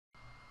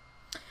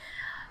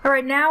All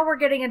right, now we're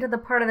getting into the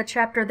part of the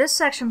chapter. This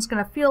section's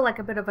going to feel like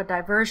a bit of a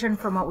diversion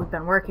from what we've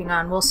been working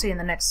on. We'll see in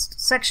the next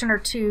section or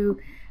two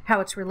how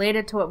it's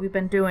related to what we've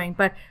been doing.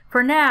 But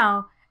for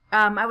now,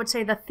 I would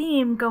say the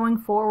theme going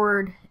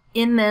forward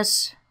in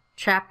this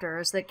chapter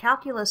is that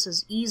calculus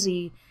is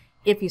easy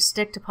if you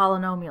stick to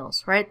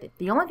polynomials, right? If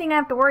the only thing I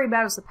have to worry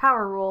about is the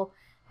power rule,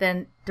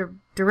 then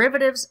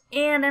derivatives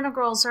and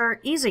integrals are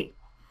easy.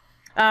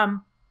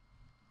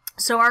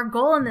 So our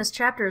goal in this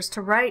chapter is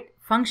to write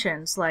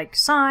functions like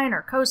sine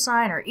or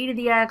cosine or e to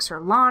the x or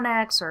ln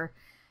x or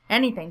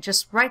anything.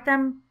 Just write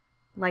them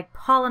like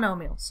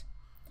polynomials.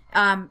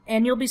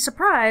 And you'll be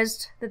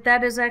surprised that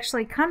that is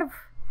actually kind of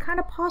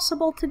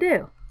possible to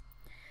do.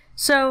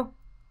 So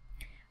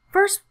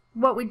first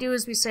what we do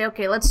is we say,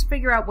 okay, let's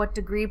figure out what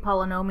degree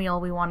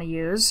polynomial we want to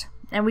use.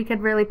 And we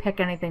could really pick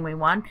anything we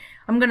want.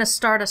 I'm going to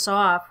start us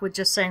off with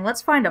just saying,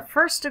 let's find a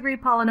first degree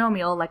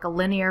polynomial, like a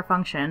linear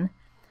function,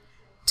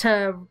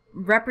 to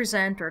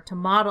represent or to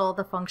model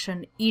the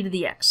function e to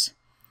the x.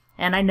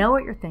 And I know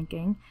what you're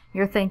thinking.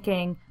 You're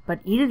thinking, but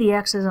e to the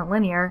x isn't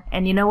linear.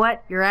 And you know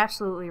what? You're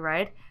absolutely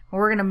right.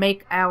 We're going to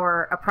make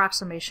our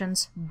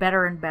approximations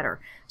better and better.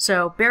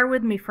 So bear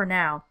with me for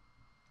now.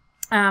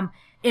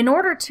 In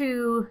order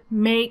to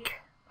make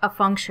a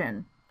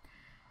function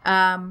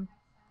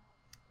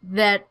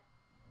that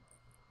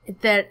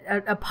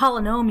a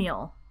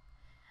polynomial,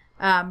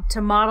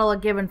 to model a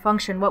given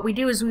function, what we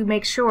do is we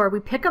make sure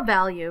we pick a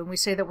value and we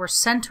say that we're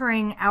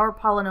centering our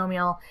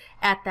polynomial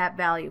at that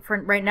value.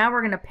 For right now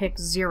we're going to pick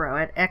 0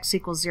 at x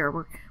equals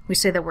 0. We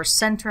say that we're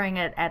centering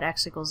it at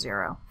x equals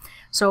 0.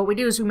 So what we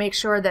do is we make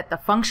sure that the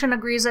function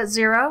agrees at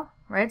 0,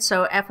 right?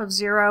 So f of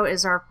 0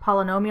 is our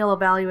polynomial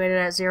evaluated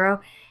at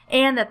 0,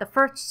 and that the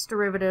first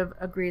derivative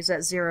agrees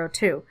at 0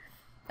 too.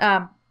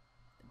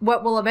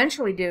 What we'll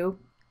eventually do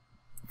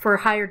for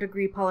higher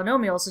degree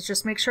polynomials is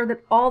just make sure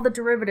that all the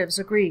derivatives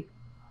agree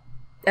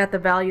at the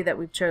value that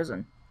we've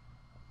chosen.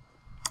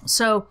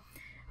 So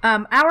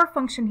our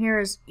function here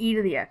is e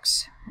to the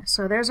x.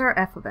 So there's our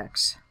f of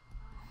x.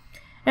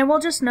 And we'll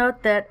just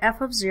note that f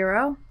of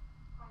 0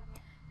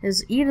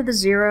 is e to the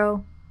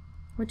 0,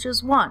 which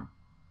is 1.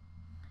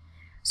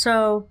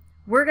 So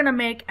we're going to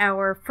make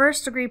our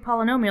first degree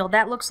polynomial.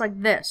 That looks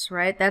like this,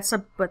 right? That's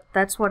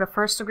what a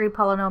first degree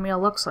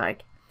polynomial looks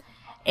like.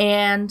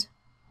 And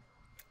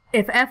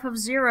if f of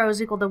 0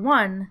 is equal to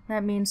 1,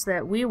 that means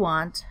that we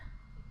want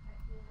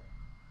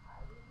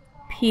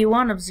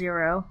p1 of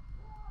 0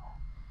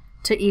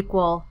 to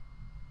equal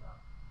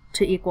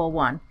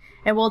 1.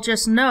 And we'll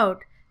just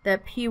note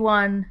that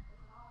p1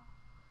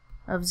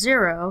 of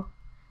 0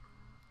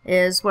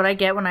 is what I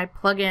get when I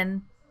plug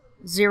in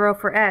 0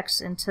 for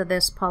x into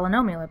this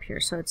polynomial up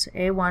here. So it's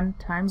a1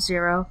 times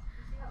 0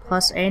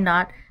 plus a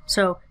naught.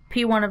 So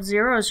p1 of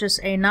 0 is just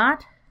a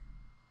naught.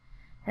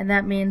 And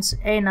that means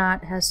a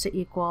naught has to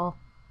equal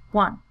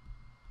 1.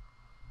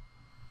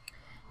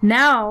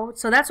 Now,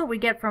 so that's what we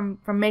get from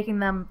making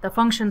the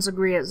functions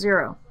agree at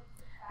 0.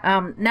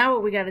 Now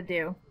what we got to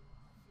do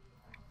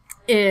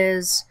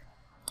is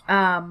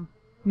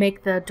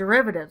make the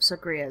derivatives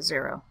agree at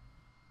 0.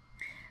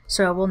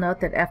 So we'll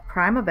note that f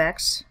prime of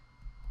x,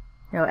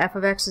 f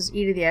of x is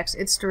e to the x,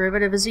 its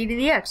derivative is e to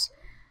the x.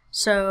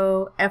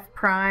 So f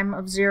prime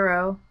of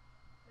 0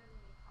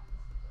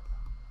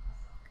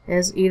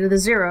 is e to the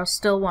 0,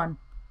 still 1.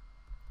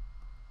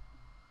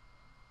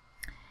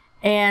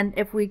 And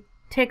if we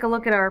take a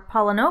look at our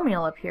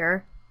polynomial up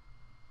here,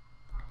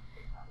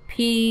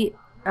 p1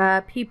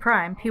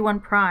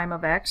 prime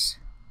of x,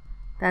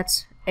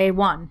 that's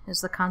a1,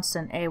 is the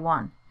constant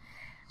a1.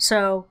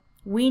 So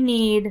we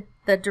need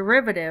the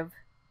derivative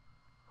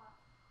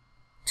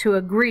to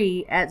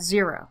agree at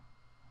 0.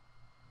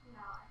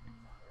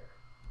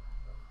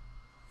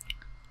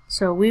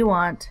 So we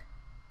want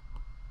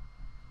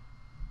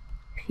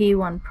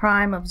p1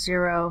 prime of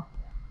 0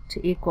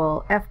 to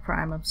equal f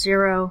prime of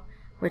 0,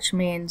 which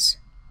means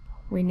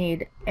we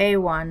need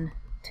a1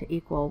 to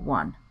equal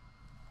 1.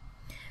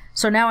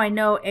 So now I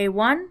know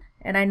a1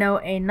 and I know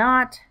a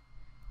naught,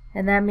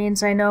 and that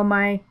means I know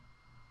my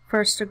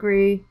first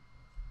degree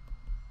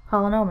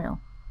polynomial.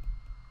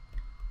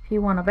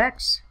 p1 of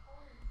x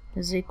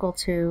is equal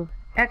to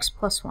x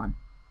plus 1.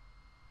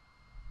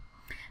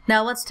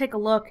 Now let's take a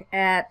look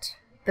at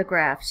the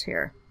graphs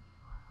here.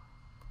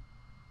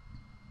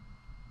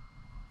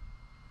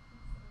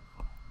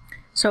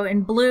 So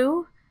in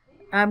blue,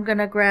 I'm going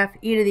to graph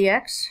e to the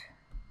x.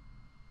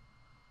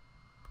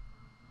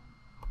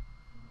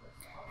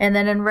 And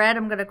then in red,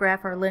 I'm going to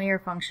graph our linear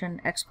function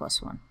x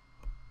plus 1.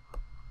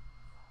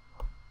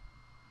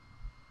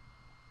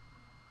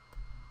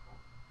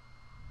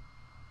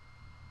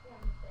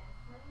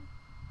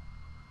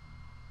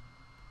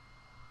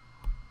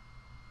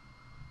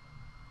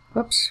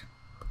 Whoops.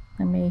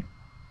 Let me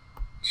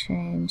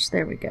change.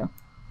 There we go.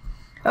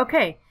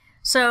 Okay,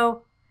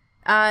 so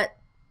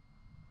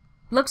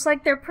looks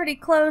like they're pretty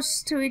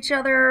close to each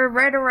other,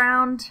 right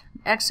around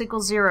x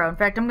equals 0. In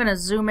fact, I'm going to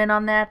zoom in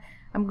on that.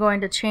 I'm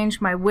going to change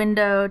my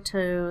window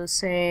to,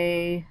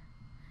 say,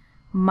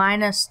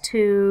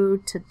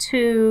 -2 to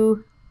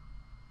 2.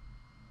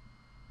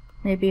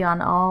 maybe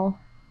on all,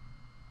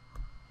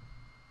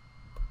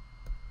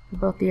 for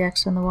both the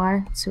x and the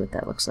y. Let's see what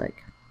that looks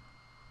like.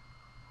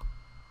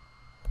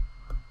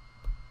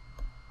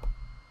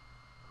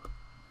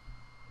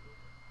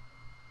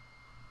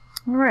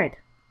 All right,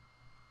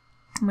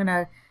 I'm going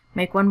to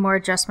make one more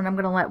adjustment. I'm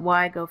going to let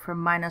y go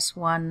from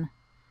 -1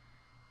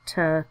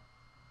 to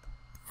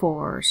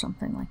 4 or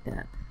something like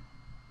that.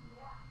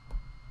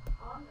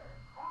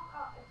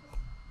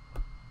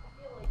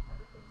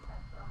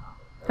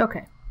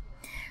 Okay,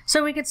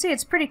 so we can see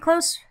it's pretty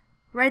close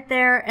right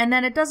there, and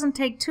then it doesn't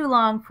take too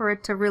long for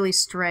it to really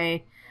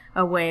stray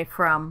away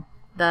from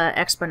the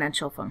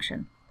exponential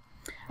function.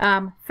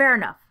 Fair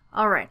enough.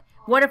 All right,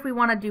 what if we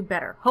want to do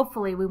better?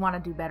 Hopefully we want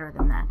to do better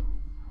than that.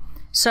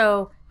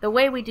 So the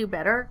way we do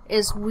better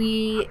is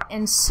we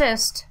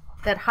insist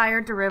that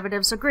higher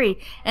derivatives agree,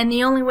 and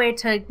the only way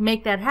to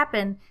make that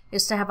happen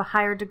is to have a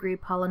higher degree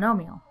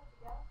polynomial.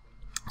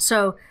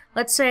 So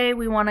let's say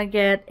we want to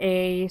get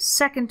a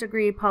second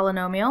degree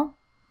polynomial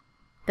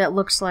that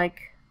looks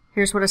like,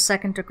 here's what a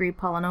second degree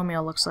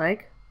polynomial looks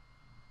like.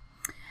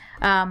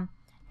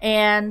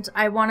 And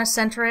I want to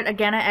center it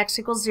again at x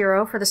equals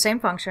 0 for the same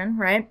function,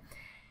 right?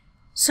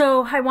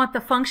 So I want the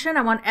function,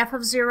 I want f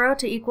of 0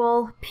 to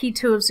equal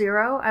p2 of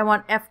 0, I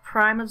want f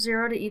prime of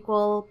 0 to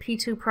equal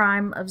p2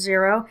 prime of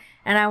 0,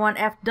 and I want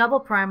f double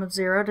prime of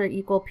 0 to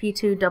equal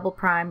p2 double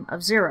prime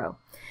of 0.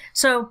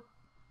 So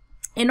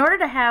in order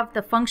to have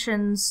the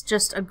functions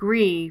just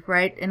agree,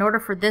 right, in order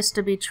for this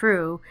to be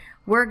true,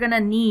 we're going to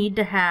need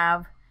to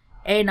have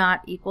a0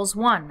 equals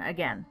 1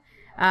 again.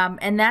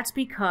 And that's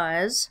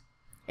because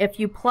if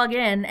you plug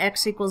in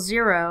x equals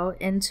 0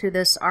 into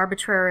this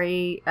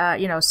arbitrary,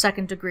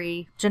 second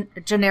degree,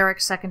 generic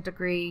second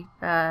degree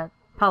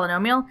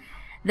polynomial,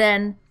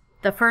 then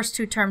the first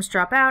two terms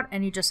drop out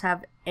and you just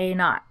have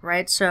a0,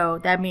 right? So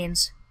that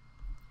means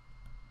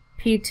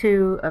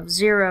p2 of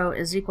 0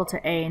 is equal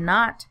to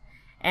a0,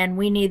 and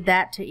we need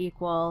that to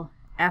equal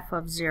f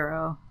of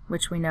 0,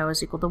 which we know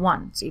is equal to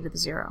 1. It's e to the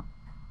 0.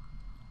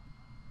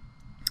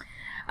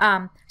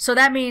 So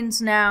that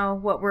means now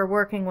what we're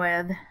working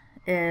with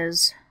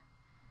is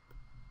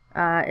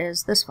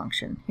this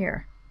function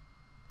here.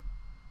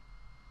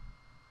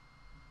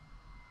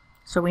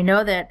 So we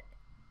know that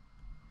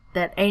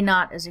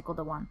a0 is equal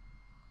to 1.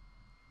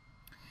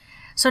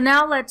 So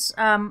now let's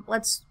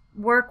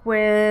work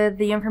with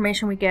the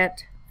information we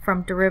get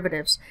from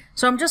derivatives.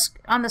 So I'm just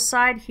on the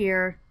side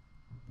here,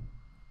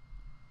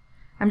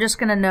 I'm just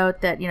going to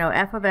note that,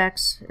 f of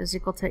x is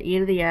equal to e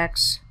to the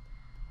x,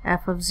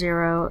 f of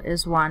 0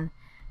 is 1,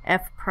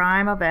 f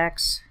prime of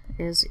x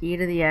is e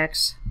to the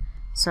x,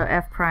 so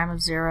f prime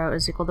of 0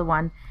 is equal to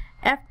 1.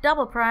 F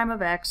double prime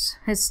of x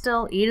is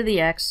still e to the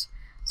x,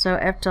 so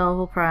f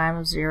double prime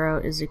of 0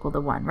 is equal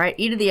to 1, right?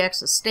 E to the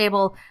x is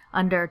stable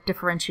under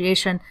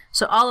differentiation,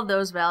 so all of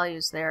those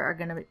values there are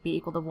going to be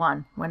equal to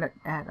 1 when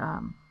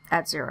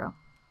at 0.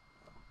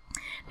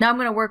 Now I'm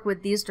going to work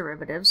with these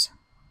derivatives.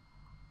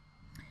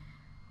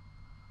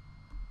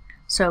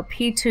 So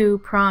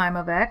p2 prime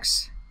of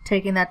x,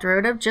 taking that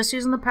derivative, just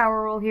using the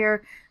power rule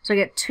here, so I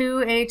get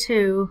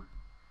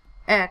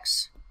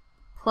 2a2x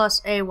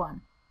plus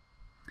a1.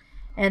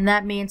 And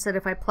that means that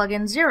if I plug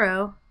in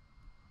 0,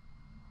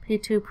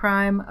 p2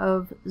 prime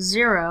of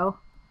 0,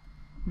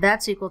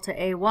 that's equal to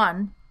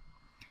a1,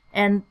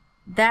 and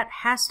that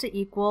has to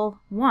equal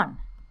 1.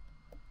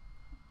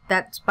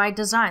 That's by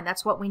design.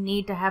 That's what we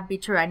need to have be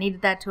true. I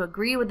needed that to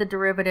agree with the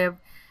derivative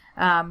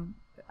of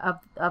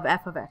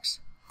f of x.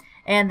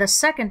 And the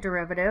second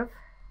derivative,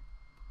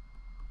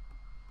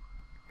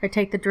 if I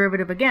take the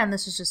derivative again,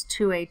 this is just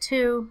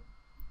 2a2,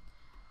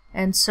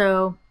 and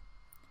so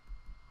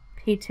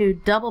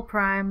p2 double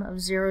prime of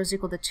 0 is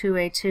equal to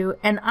 2a2,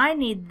 and I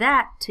need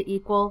that to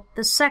equal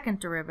the second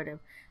derivative,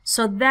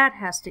 so that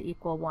has to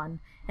equal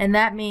 1, and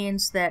that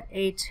means that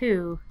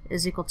a2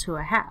 is equal to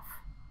a half.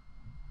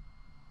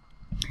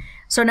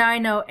 So now I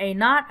know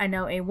a0, I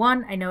know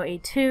a1, I know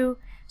a2,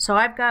 so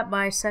I've got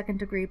my second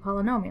degree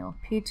polynomial.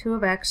 p2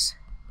 of x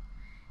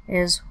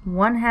is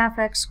 1/2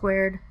 x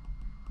squared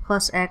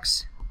plus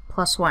x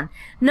plus 1.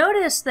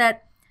 Notice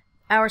that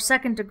our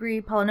second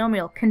degree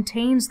polynomial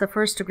contains the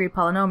first degree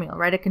polynomial,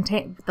 right? It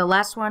contains the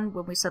last one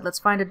when we said let's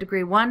find a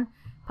degree 1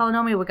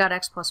 polynomial, we got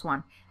x plus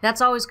 1.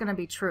 That's always going to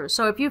be true.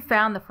 So if you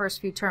found the first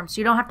few terms,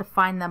 you don't have to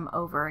find them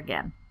over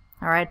again.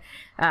 All right.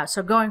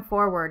 So going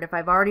forward, if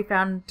I've already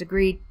found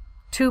degree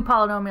 2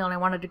 polynomial and I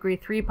want a degree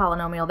 3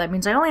 polynomial, that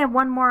means I only have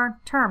one more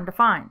term to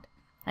find.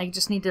 I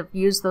just need to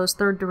use those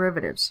third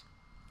derivatives.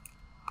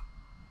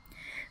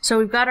 So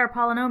we've got our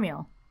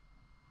polynomial.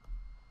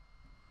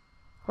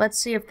 Let's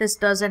see if this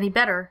does any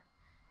better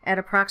at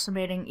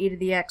approximating e to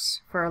the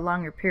x for a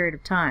longer period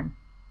of time.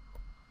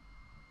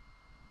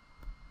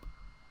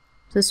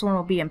 This one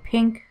will be in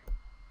pink.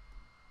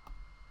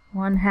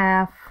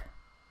 1/2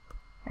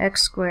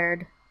 x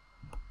squared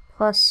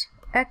plus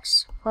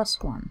x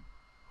plus 1.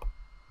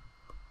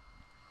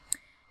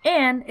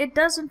 And it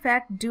does in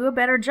fact do a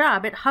better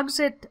job. It hugs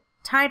it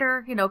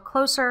tighter,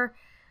 closer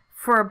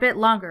for a bit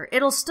longer.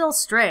 It'll still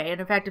stray,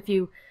 and in fact if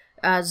you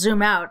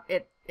zoom out,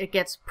 it it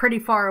gets pretty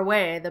far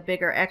away the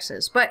bigger x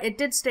is. But it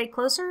did stay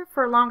closer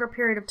for a longer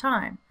period of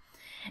time.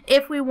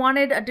 If we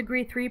wanted a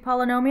degree 3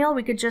 polynomial,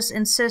 we could just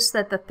insist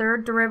that the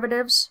third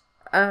derivatives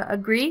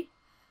agree.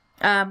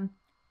 And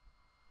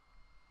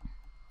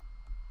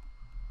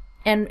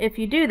if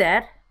you do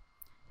that,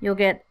 you'll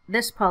get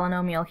this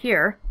polynomial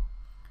here,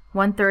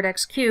 1/3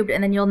 x cubed,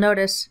 and then you'll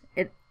notice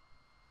it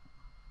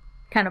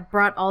kind of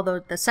brought all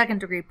the second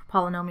degree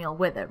polynomial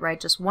with it, right?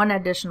 Just one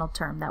additional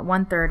term, that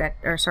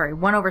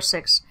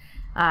 1/6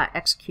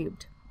 x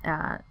cubed,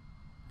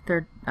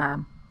 third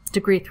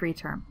degree 3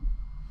 term.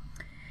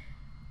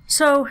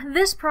 So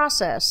this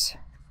process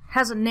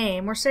has a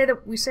name. We say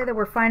that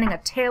we're finding a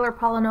Taylor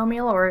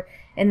polynomial, or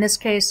in this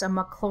case a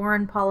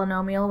Maclaurin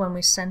polynomial when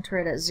we center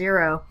it at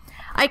 0.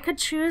 I could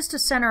choose to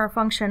center a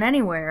function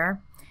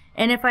anywhere,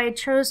 and if I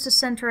chose to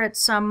center at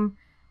some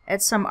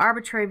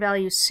arbitrary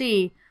value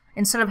c,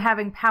 instead of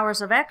having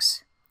powers of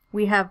x,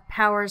 we have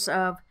powers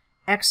of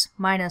x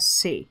minus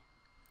c.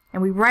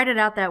 And we write it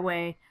out that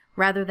way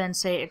rather than,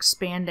 say,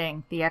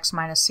 expanding the x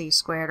minus c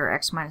squared or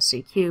x minus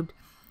c cubed.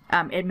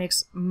 It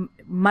makes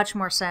much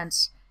more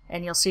sense,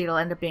 and you'll see it'll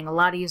end up being a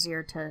lot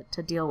easier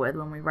to deal with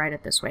when we write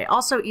it this way.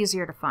 Also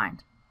easier to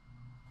find.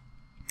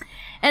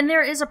 And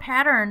there is a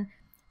pattern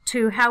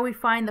to how we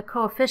find the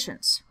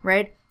coefficients,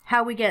 right?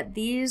 How we get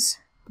these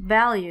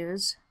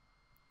values,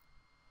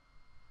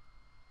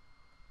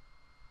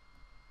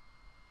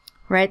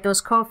 right? Those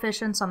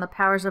coefficients on the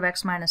powers of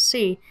x minus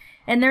c,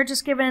 and they're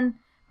just given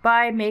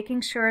by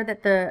making sure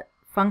that the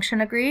function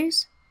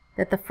agrees,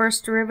 that the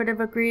first derivative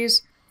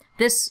agrees.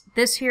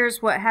 This here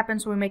is what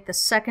happens when we make the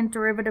second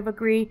derivative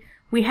agree.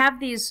 We have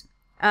these,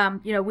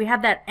 we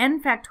have that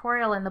n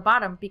factorial in the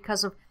bottom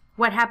because of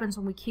what happens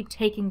when we keep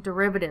taking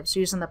derivatives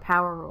using the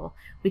power rule.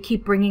 We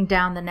keep bringing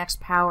down the next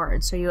power,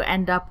 and so you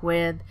end up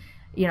with,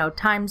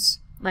 times,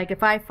 like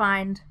if I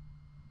find,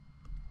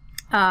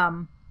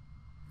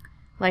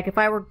 like if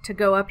I were to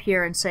go up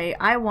here and say,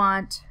 I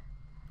want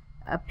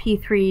a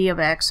p3 of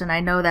x, and I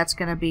know that's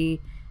going to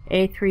be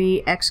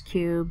a3 x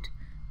cubed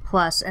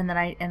plus, and then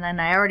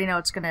I already know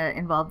it's going to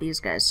involve these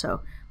guys,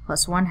 so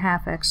plus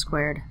 1/2 x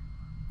squared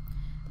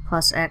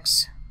plus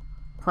x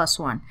plus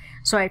 1.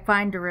 So I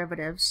find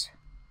derivatives.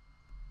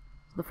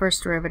 The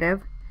first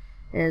derivative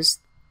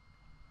is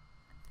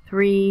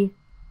 3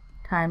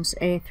 times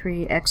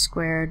a3 x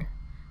squared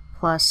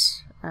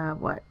plus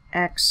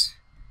x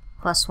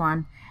plus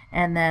 1,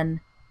 and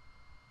then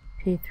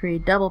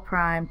p3 double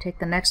prime, take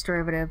the next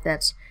derivative,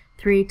 that's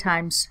 3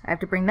 times, I have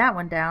to bring that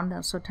one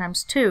down, so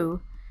times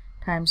 2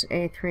 times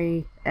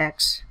a3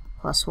 x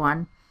plus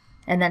 1,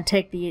 and then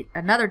take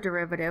another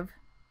derivative,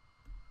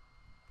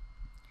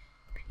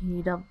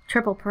 p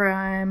triple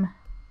prime,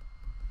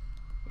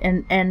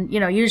 and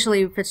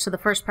usually if it's to the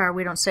first power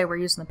we don't say we're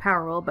using the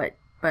power rule, but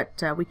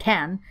we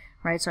can,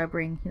 right? So I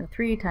bring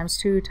 3 times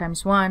 2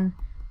 times 1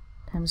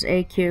 times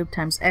a cubed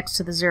times x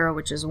to the 0,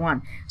 which is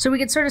 1. So we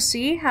can sort of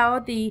see how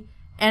the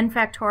n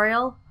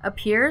factorial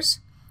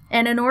appears,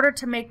 and in order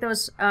to make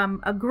those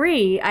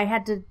agree, I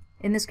had to,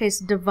 in this case,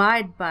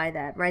 divide by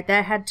that, right?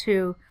 That had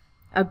to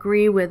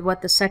agree with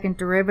what the second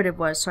derivative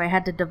was, so I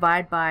had to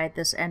divide by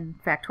this n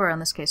factorial, in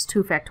this case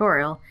 2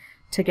 factorial,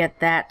 to get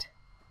that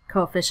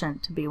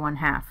coefficient to be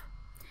 1/2.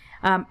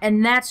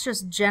 And that's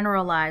just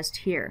generalized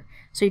here.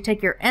 So you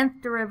take your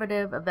nth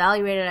derivative,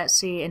 evaluate it at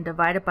c, and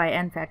divide it by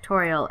n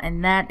factorial,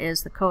 and that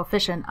is the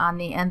coefficient on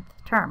the nth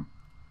term.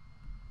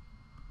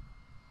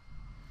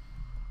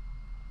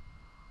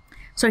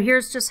 So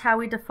here's just how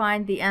we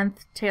define the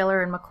nth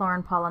Taylor and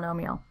Maclaurin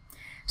polynomial.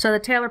 So the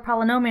Taylor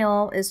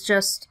polynomial is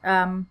just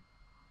the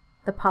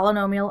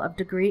polynomial of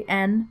degree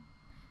n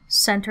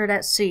centered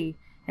at c,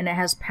 and it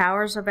has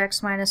powers of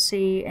x minus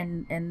c,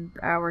 and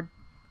our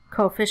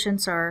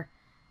coefficients are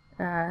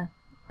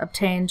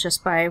obtained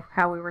just by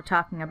how we were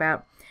talking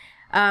about.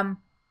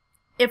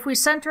 If we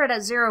center it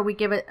at 0, we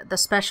give it the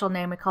special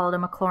name, we call it a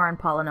Maclaurin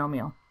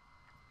polynomial.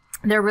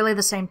 They're really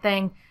the same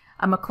thing.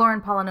 A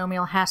Maclaurin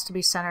polynomial has to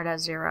be centered at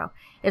 0.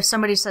 If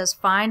somebody says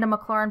find a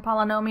Maclaurin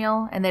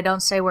polynomial and they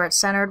don't say where it's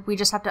centered, we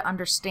just have to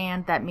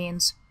understand that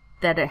means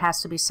that it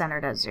has to be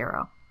centered at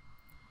 0.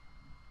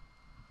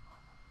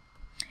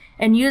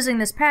 And using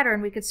this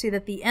pattern, we could see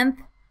that the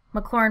nth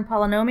Maclaurin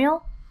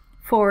polynomial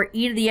for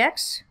e to the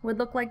x would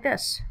look like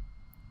this,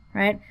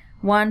 right?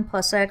 1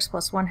 plus x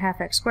plus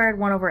 1/2 x squared,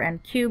 1 over n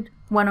cubed,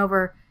 1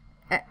 over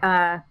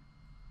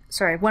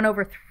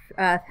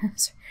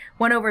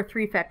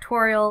 3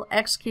 factorial,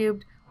 x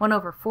cubed, 1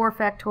 over 4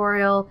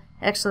 factorial,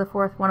 x to the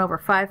 4th, 1 over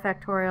 5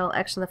 factorial,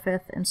 x to the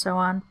 5th, and so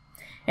on.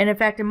 And in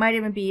fact, it might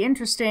even be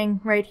interesting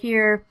right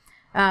here.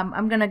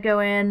 I'm going to go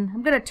in,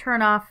 I'm going to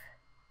turn off,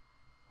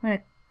 I'm going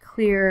to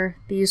clear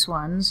these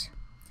ones.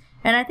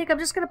 And I think I'm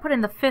just going to put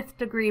in the 5th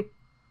degree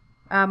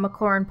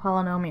Maclaurin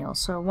polynomial.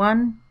 So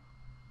 1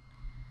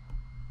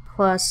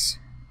 plus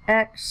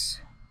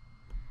x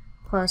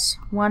plus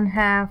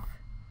 1/2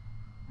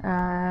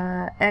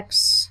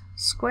 x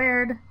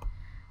squared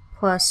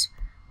plus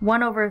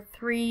 1 over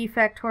 3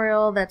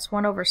 factorial, that's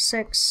 1 over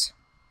 6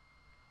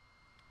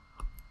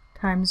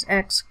 times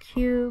x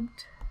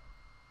cubed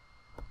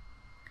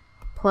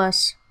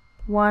plus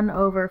 1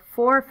 over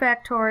 4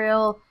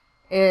 factorial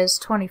is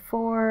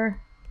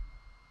 24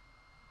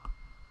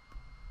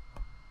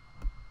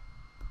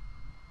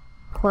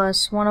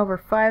 plus 1 over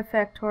 5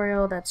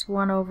 factorial, that's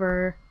 1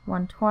 over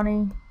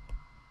 120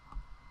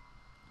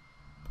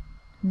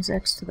 times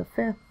x to the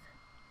 5th.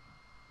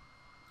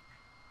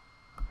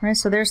 All right,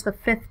 so there's the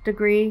 5th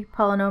degree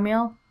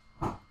polynomial.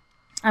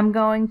 I'm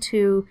going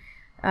to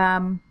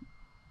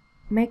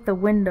make the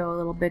window a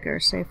little bigger,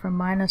 say from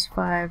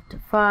 -5 to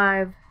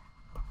 5,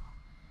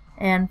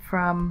 and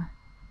from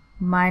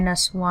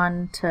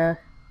 -1 to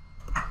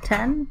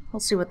 10. We'll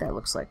see what that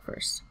looks like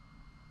first.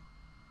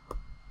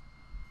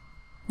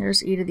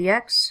 There's e to the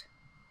x,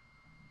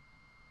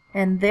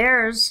 and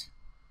there's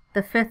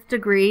the 5th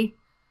degree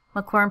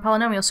Maclaurin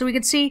polynomial. So we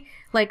could see,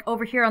 like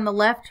over here on the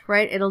left,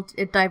 right,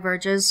 it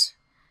diverges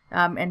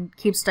and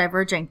keeps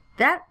diverging.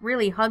 That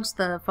really hugs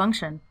the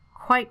function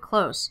quite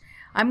close.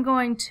 I'm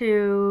going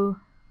to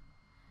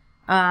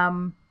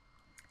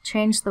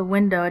change the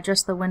window,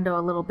 adjust the window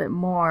a little bit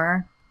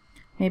more.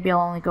 Maybe I'll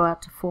only go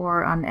out to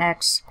 4 on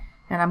x,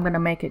 and I'm going to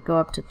make it go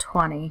up to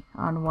 20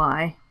 on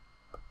y.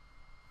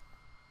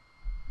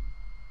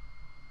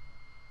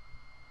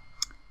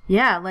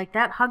 Yeah, like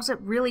that hugs it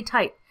really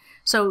tight.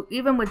 So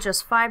even with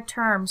just 5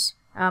 terms,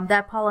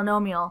 that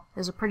polynomial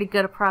is a pretty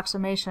good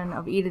approximation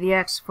of e to the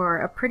x for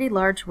a pretty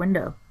large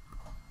window.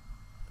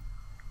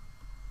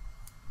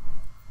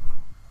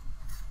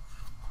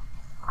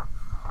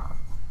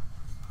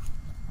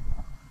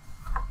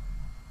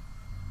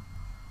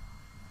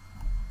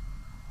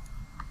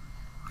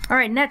 All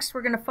right, next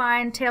we're going to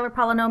find Taylor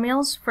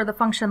polynomials for the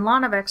function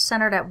ln of x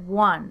centered at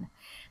 1.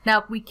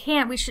 Now we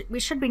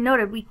should be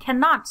noted we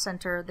cannot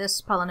center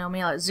this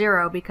polynomial at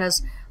 0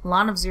 because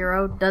ln of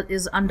 0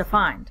 is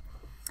undefined.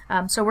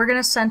 So we're going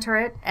to center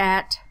it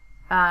at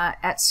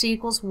c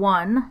equals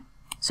 1.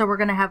 So we're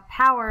going to have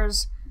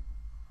powers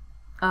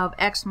of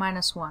x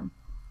minus 1.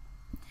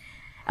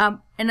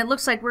 And it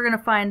looks like we're going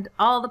to find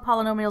all the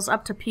polynomials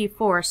up to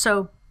p4.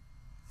 So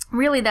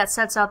really that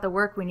sets out the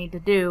work we need to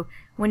do.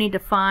 We need to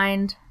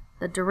find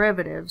the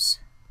derivatives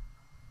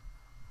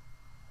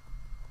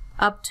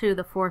up to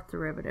the 4th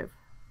derivative.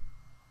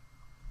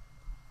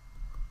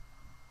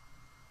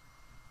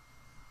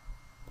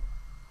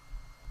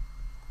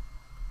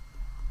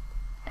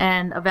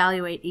 And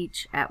evaluate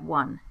each at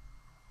 1.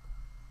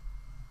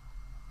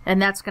 And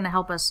that's going to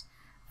help us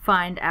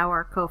find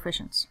our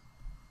coefficients.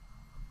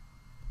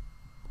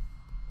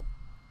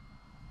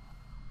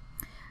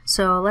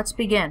 So let's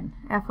begin.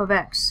 F of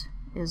x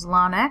is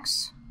ln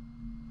x,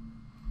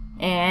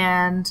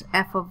 and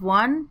f of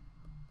 1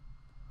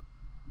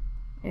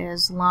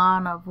 is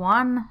ln of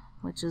 1,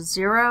 which is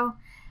 0.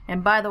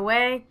 And by the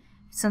way,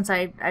 since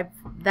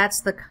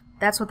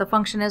that's what the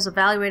function is,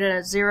 evaluated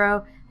at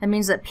 0, that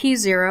means that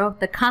p0,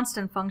 the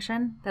constant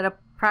function that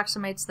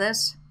approximates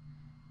this,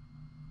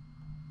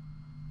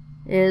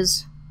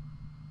 is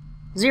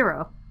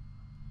 0.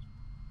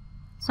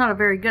 It's not a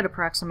very good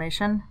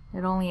approximation.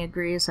 It only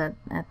agrees at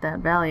that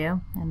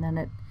value, and then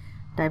it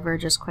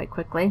diverges quite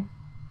quickly.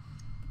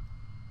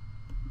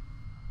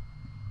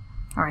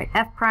 All right,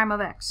 f prime of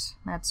x,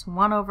 that's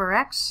 1 over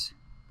x.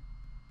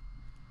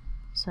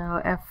 So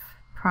f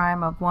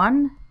prime of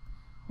 1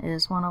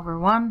 is 1 over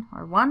 1,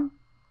 or 1.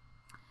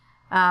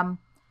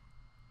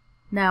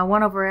 Now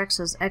 1 over x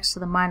is x to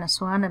the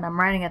minus 1, and I'm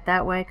writing it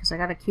that way because I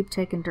got to keep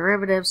taking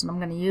derivatives, and I'm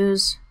going to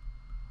use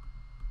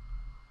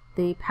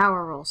the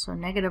power rule. So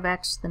negative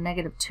x to the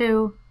negative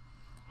 2.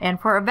 And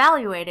for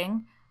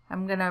evaluating,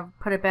 I'm going to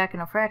put it back in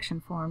a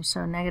fraction form,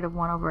 so negative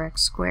 1 over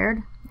x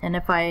squared. And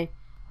if I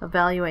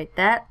evaluate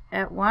that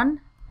at 1,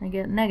 I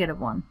get negative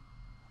 1.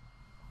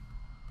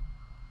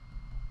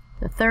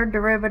 The third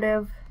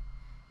derivative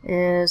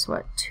is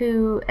what?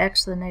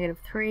 2x to the negative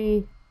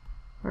 3,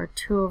 or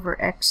 2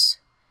 over x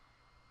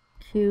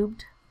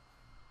cubed.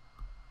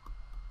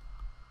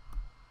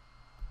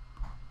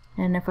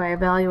 And if I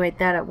evaluate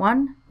that at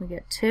 1, we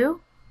get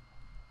 2.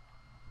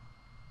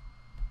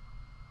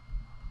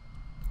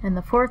 And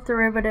the fourth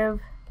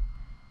derivative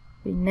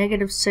would be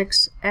negative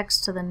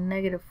 6x to the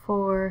negative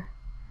 4,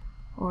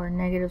 or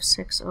negative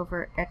 6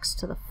 over x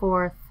to the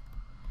 4th.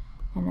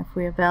 And if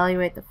we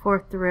evaluate the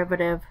fourth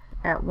derivative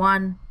at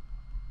 1,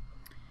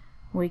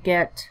 we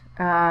get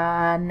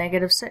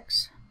negative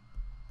 6.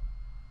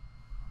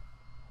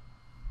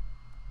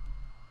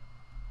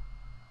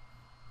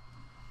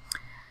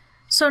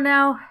 So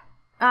now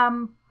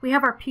we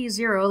have our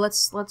p0.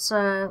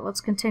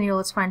 Let's continue.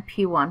 Let's find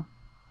p1.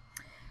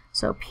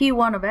 So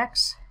p1 of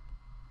x,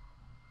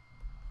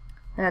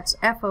 that's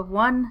f of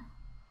 1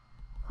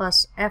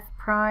 plus f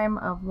prime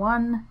of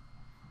 1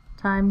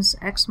 times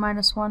x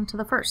minus 1 to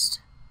the first.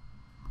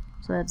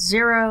 So that's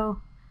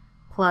 0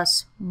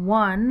 plus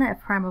 1,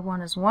 f prime of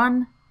 1 is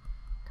 1,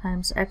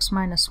 times x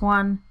minus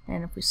 1,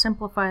 and if we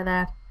simplify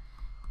that,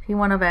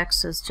 p1 of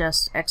x is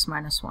just x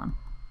minus 1.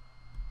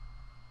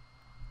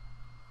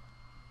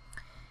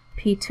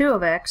 p2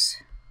 of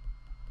x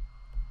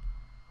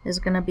is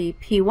going to be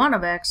p1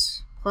 of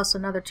x plus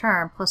another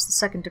term, plus the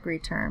second degree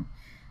term.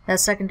 That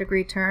second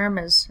degree term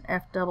is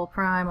f double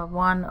prime of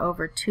 1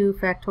 over 2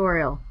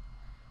 factorial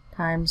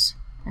times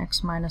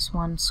x minus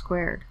 1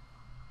 squared.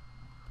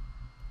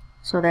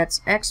 So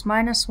that's x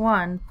minus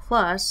 1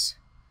 plus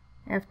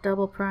f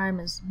double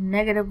prime is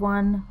negative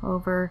 1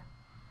 over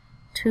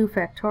 2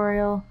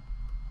 factorial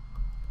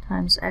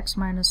times x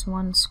minus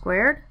 1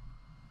 squared,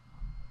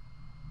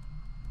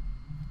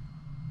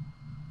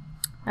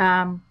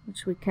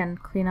 which we can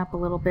clean up a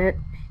little bit.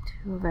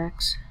 P2 of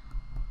x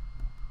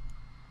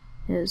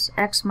is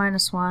x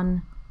minus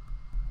 1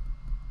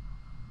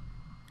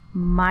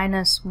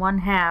 minus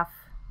 1/2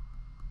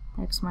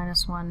 x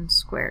minus 1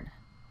 squared.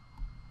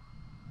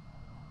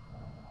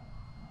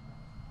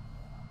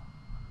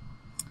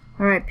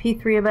 Alright,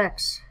 P3 of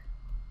x.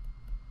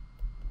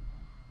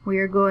 We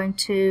are going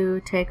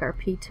to take our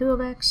P2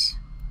 of x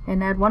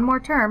and add one more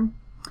term,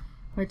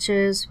 which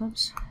is,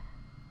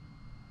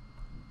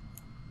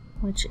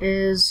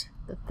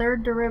 the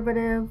third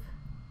derivative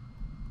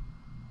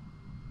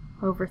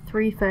over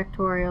 3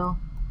 factorial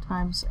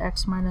times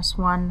x minus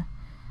 1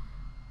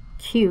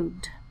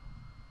 cubed.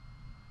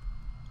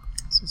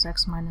 This is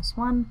x minus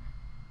 1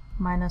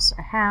 minus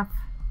 1/2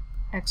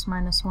 x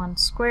minus 1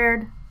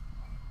 squared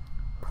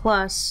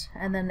plus,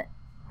 and then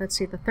let's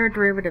see, the third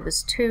derivative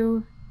is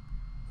 2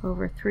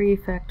 over 3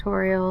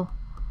 factorial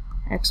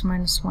x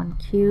minus 1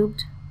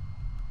 cubed.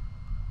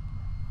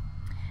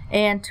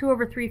 And 2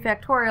 over 3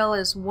 factorial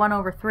is 1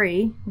 over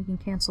 3. We can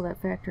cancel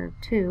that factor of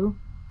 2.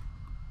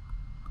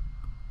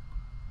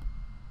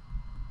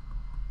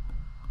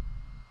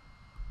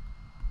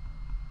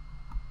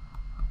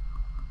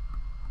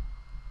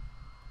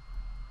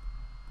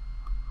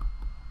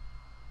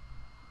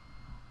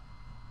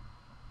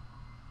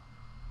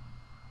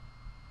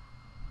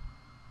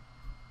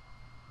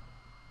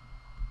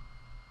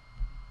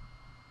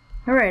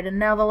 Alright, and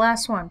now the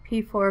last one,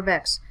 P4 of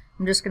x.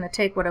 I'm just going to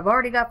take what I've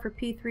already got for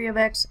P3 of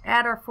x,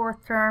 add our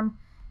fourth term,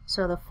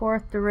 so the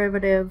fourth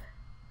derivative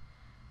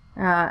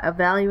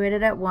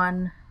evaluated at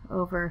 1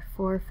 over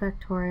 4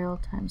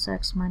 factorial times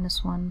x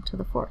minus 1 to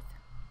the fourth.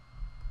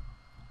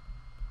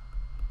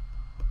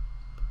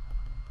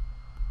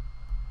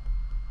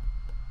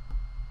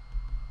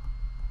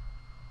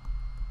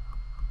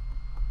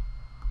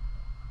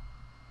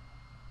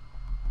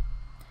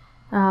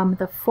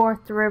 The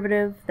fourth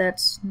derivative,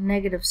 that's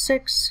negative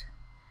 6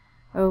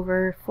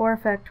 over 4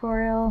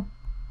 factorial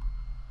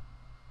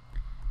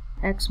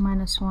x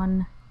minus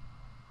 1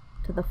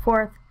 to the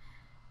fourth.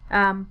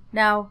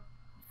 Now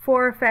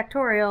 4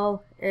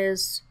 factorial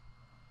is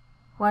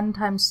 1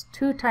 times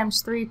 2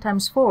 times 3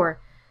 times 4.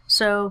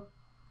 So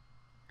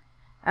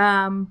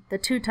the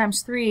 2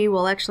 times 3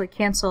 will actually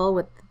cancel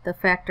with the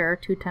factor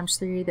 2 times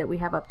 3 that we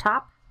have up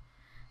top.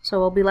 So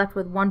we'll be left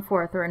with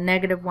 1/4, or a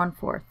negative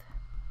 1/4.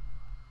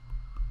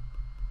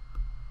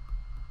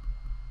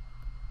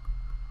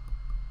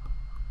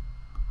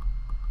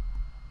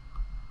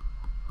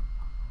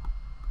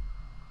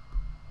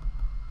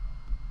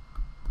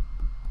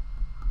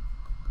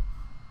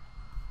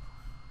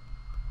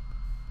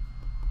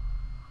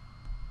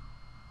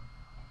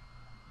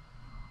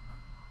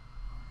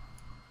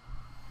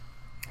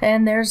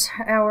 And there's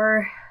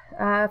our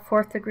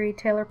fourth degree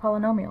Taylor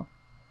polynomial.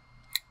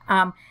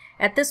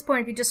 At this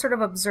point, if you just sort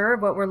of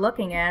observe what we're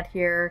looking at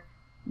here,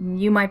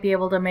 you might be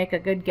able to make a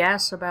good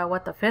guess about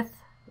what the fifth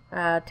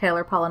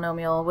Taylor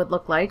polynomial would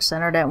look like,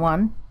 centered at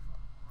 1.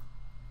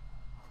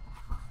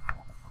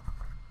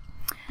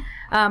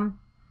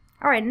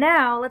 Alright,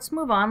 now let's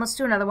move on. Let's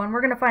do another one.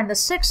 We're going to find the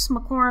sixth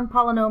Maclaurin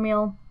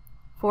polynomial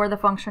for the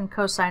function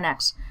cosine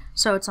x.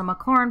 So it's a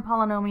Maclaurin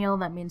polynomial.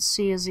 That means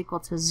c is equal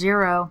to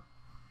 0.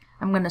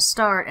 I'm going to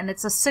start, and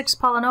it's a sixth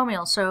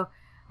polynomial, so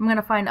I'm going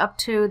to find up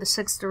to the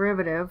sixth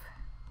derivative.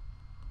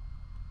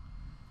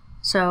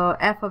 So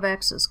f of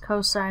x is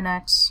cosine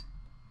x,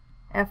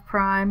 f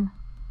prime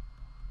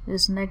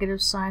is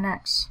negative sine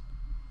x,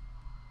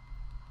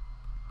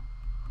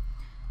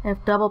 f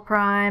double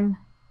prime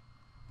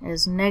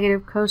is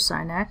negative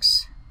cosine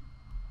x,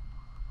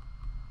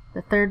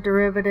 the third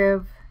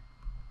derivative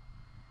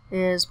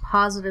is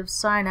positive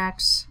sine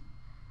x,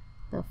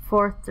 the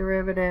fourth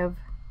derivative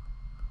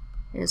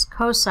is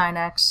cosine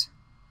x.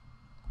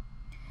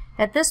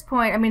 At this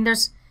point, I mean,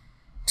 there's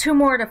 2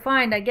 more to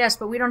find, I guess,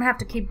 but we don't have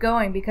to keep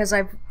going because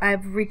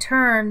I've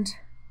returned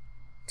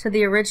to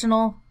the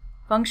original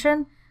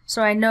function,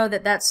 so I know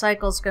that that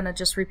cycle is going to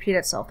just repeat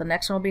itself. The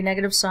next one will be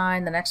negative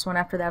sine, the next one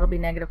after that will be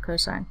negative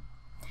cosine.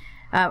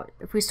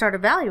 If we start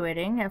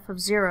evaluating, f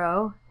of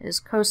 0 is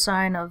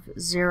cosine of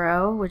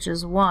 0, which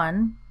is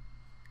 1.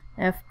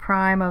 F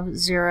prime of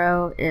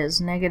 0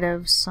 is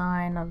negative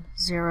sine of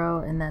 0,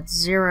 and that's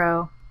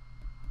 0.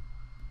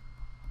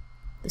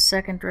 The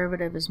second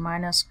derivative is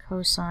minus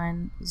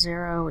cosine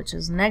 0, which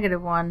is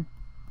negative 1.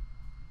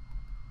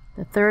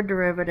 The third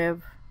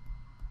derivative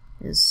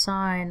is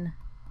sine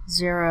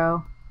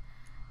 0,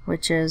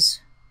 which is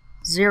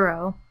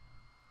 0.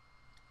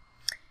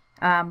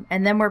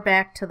 And then we're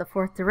back to the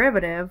fourth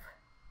derivative,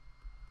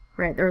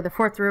 right? Or the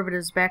fourth derivative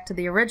is back to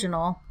the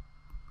original.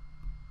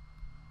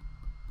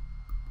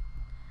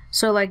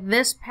 So like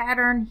this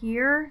pattern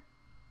here,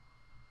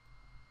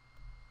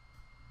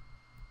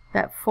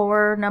 that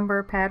 4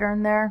 number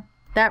pattern there,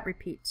 that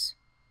repeats.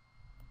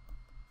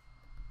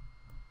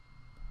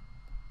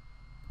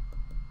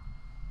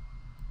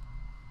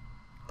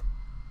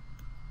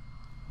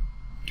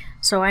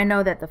 So I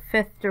know that the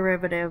 5th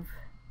derivative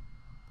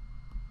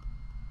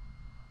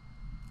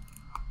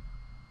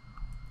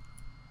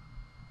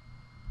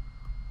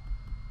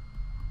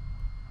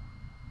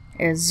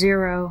is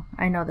 0.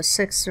 I know the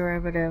 6th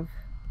derivative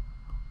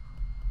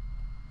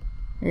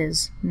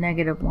is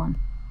 -1.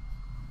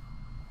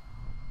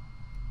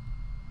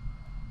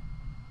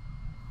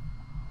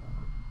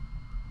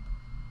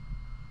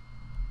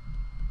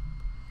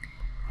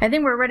 I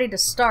think we're ready to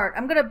start.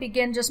 I'm going to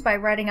begin just by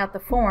writing out the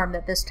form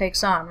that this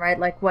takes on, right?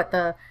 Like what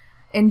the,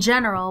 in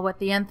general, what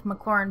the nth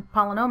Maclaurin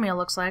polynomial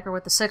looks like, or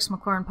what the 6th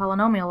Maclaurin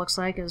polynomial looks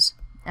like, is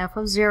f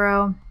of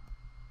 0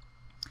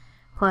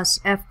 plus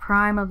f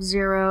prime of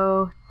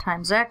 0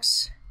 times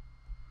x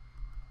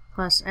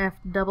plus f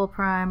double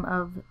prime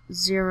of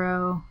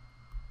 0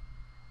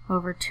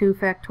 over 2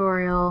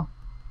 factorial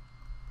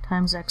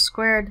times x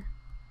squared,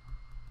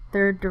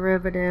 3rd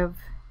derivative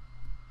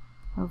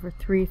over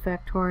 3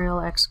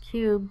 factorial x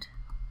cubed,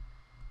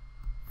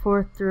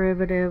 4th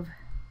derivative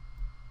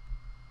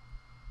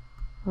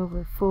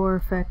over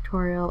 4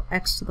 factorial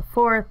x to the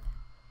 4th,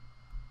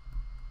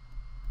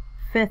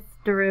 5th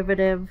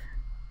derivative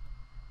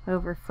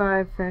over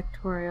 5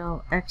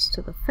 factorial x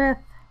to the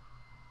 5th,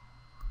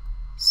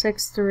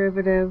 6th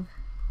derivative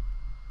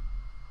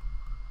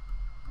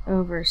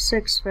over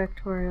 6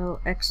 factorial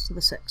x to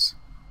the 6th.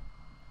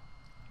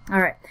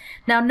 Alright,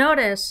 now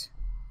notice,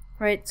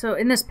 right, so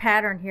in this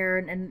pattern here,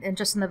 and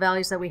just in the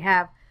values that we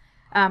have,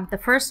 the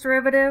 1st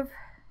derivative,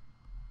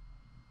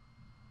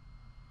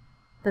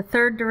 the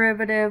 3rd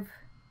derivative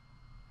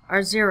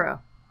are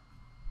 0,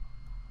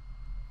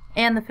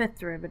 and the 5th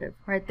derivative,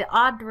 right? The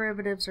odd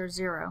derivatives are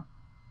 0,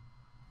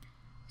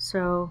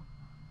 so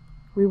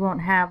we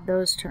won't have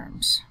those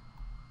terms.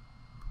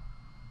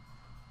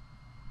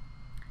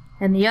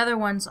 And the other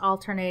ones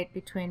alternate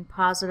between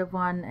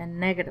 +1 and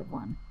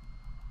 -1.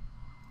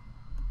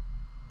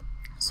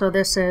 So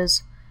this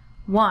is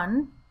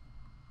 1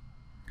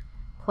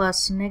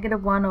 plus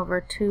 -1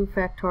 over 2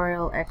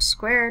 factorial x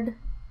squared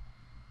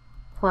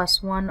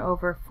plus 1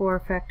 over 4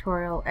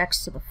 factorial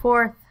x to the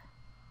 4th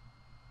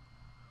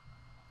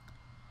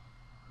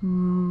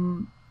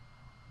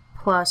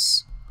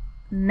plus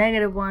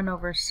 -1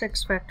 over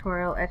 6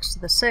 factorial x to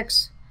the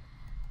 6th.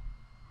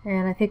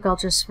 And I think I'll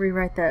just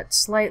rewrite that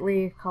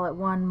slightly, call it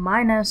 1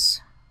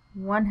 minus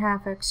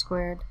 1/2 x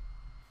squared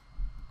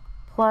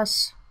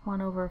plus 1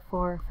 over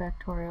 4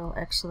 factorial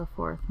x to the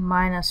 4th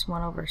minus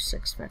 1 over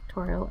 6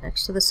 factorial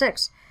x to the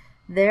 6th.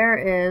 There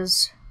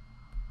is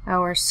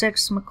our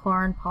 6th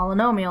Maclaurin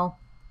polynomial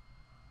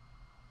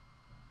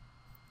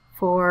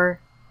for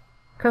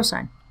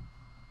cosine.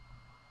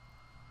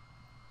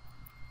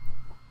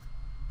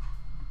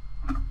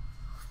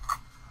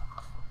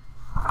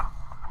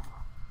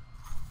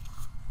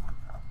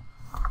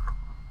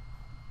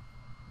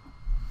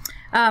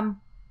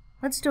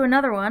 Let's do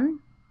another one.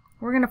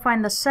 We're going to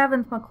find the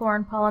 7th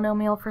Maclaurin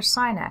polynomial for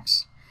sine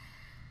x.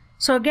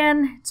 So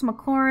again, it's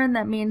Maclaurin,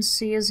 that means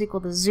c is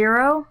equal to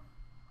 0.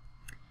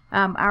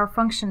 Our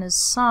function is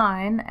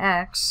sine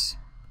x.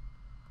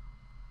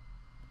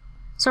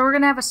 So we're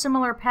going to have a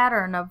similar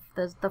pattern of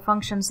the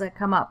functions that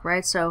come up,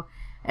 right? So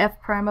f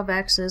prime of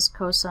x is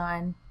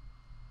cosine.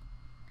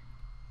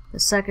 The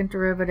 2nd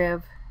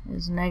derivative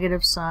is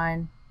negative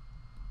sine.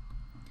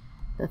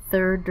 The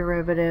 3rd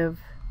derivative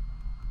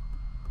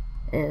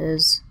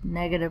is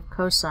negative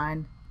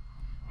cosine,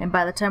 and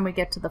by the time we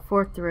get to the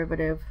 4th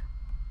derivative,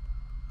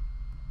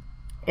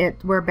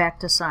 we're back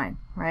to sine,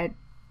 right?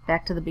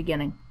 Back to the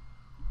beginning.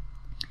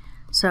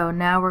 So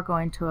now we're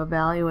going to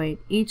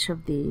evaluate each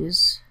of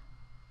these.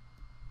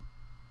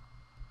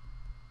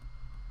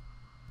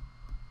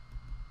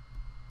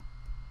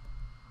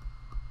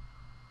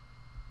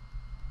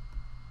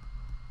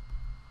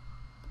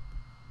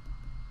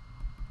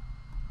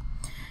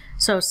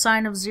 So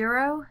sine of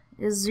 0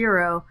 is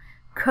 0.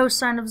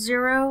 Cosine of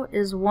 0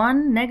 is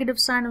 1, negative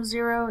sine of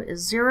 0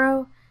 is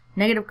 0,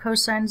 negative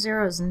cosine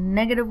 0 is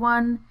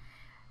 -1.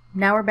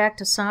 Now we're back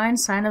to sine.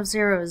 Sine of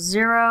 0 is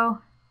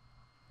 0.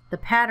 The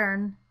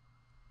pattern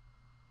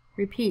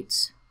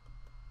repeats.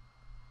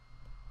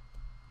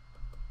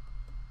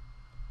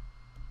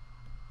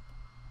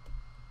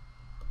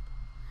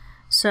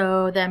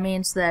 So that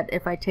means that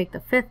if I take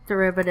the 5th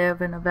derivative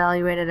and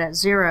evaluate it at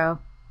 0,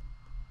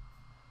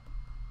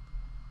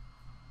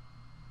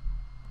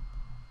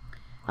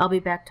 I'll be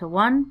back to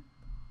 1,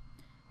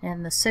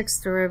 and the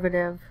 6th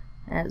derivative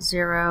at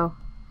 0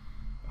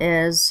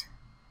 is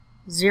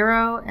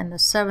 0, and the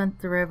 7th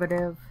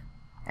derivative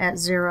at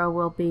 0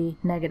 will be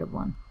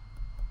 -1.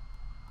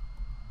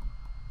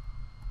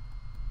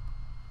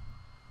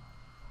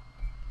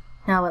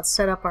 Now let's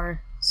set up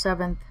our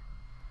 7th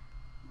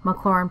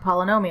Maclaurin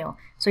polynomial.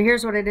 So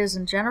here's what it is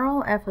in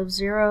general: f of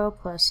 0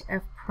 plus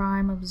f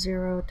prime of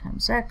 0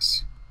 times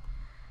x,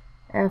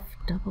 f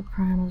double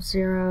prime of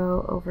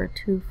 0 over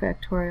 2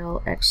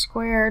 factorial x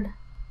squared,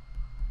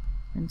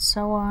 and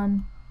so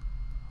on.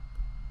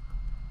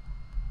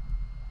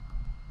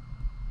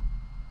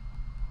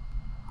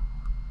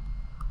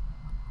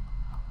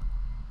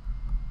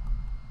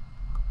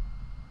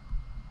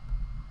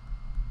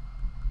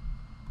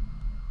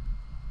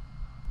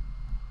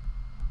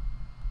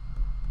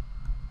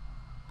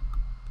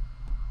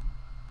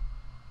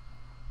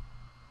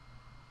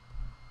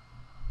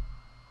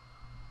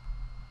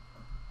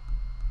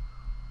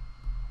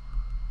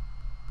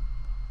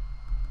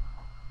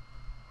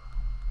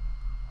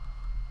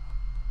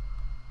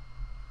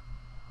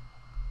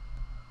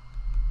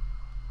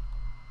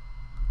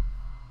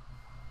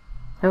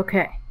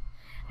 Okay,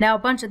 now a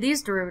bunch of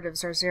these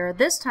derivatives are 0.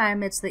 This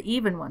time it's the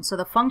even one. So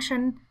the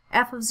function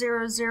f of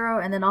 0 is 0,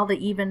 and then all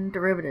the even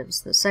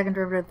derivatives, the second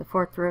derivative, the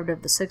fourth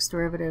derivative, the sixth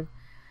derivative,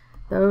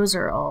 those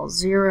are all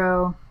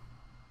 0.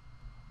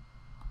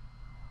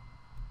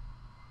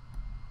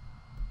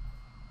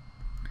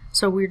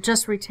 So we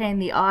just retain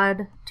the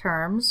odd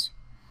terms,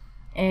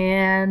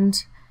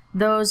 and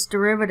those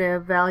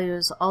derivative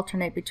values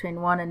alternate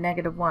between 1 and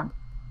negative 1.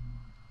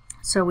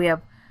 So we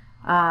have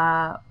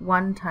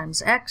 1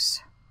 times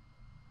x,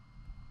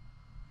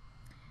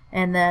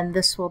 and then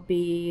this will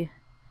be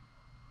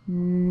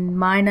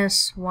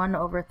minus 1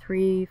 over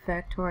 3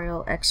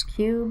 factorial x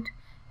cubed,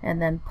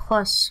 and then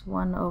plus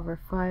 1 over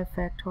 5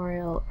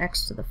 factorial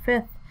x to the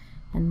 5th,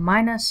 and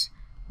minus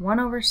 1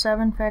 over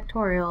 7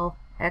 factorial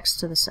x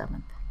to the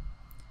 7th.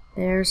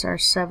 There's our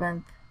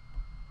 7th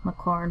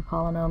Maclaurin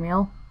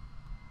polynomial.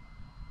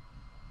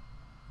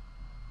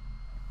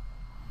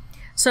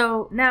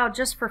 So now,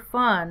 just for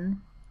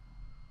fun,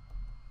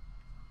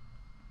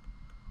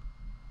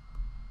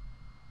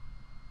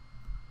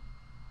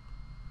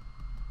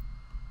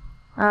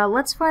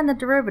 let's find the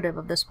derivative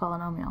of this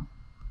polynomial.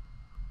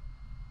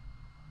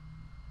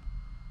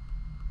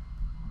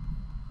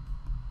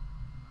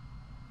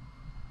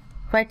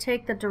 If I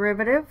take the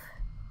derivative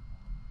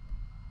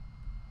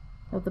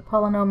of the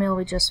polynomial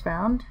we just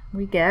found,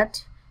 we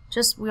get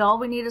all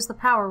we need is the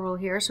power rule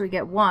here, so we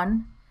get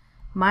 1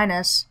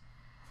 minus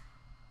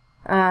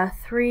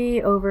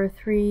 3 over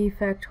 3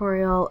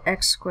 factorial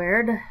x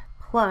squared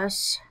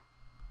plus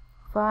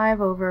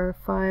 5 over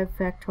 5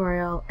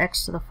 factorial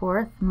x to the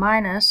 4th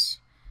minus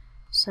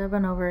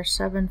 7 over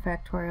 7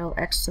 factorial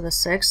x to the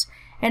 6th.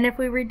 And if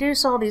we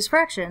reduce all these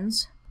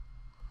fractions,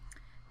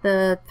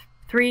 the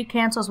 3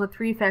 cancels with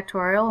 3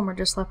 factorial, and we're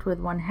just left with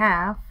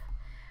 1/2.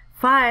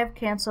 5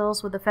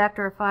 cancels with a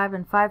factor of 5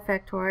 and 5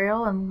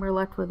 factorial, and we're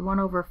left with 1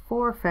 over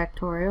 4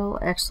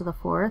 factorial x to the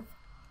 4th.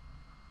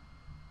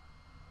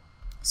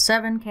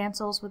 7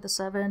 cancels with the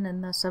 7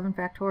 and the 7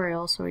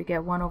 factorial, so we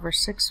get 1 over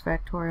 6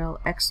 factorial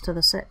x to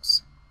the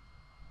 6th.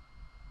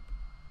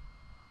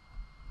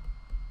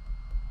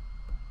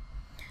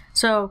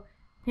 So,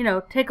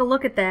 take a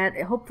look at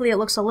that. Hopefully it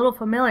looks a little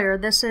familiar.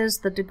 This is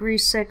the degree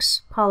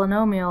 6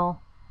 polynomial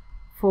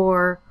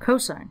for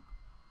cosine.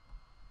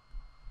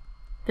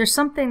 There's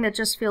something that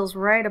just feels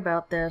right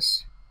about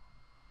this,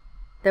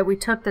 that we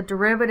took the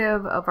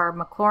derivative of our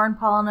Maclaurin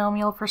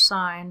polynomial for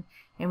sine,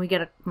 and we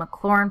get a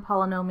Maclaurin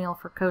polynomial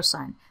for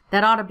cosine.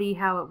 That ought to be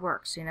how it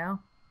works,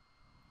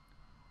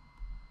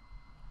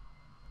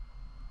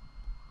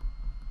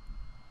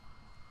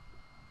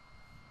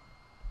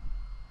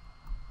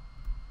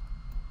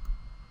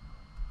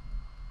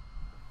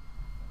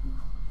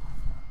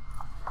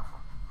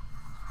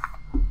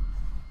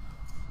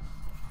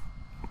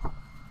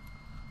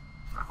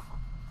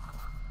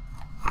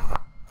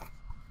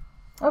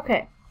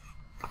 Okay,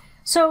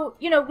 so,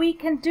 we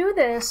can do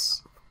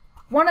this.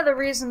 One of the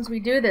reasons we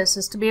do this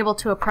is to be able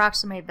to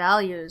approximate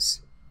values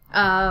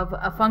of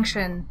a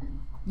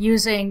function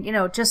using,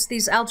 just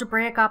these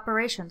algebraic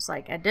operations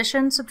like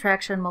addition,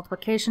 subtraction,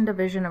 multiplication,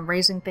 division, and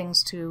raising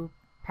things to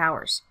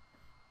powers.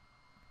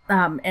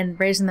 And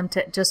raising them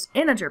to just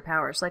integer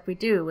powers like we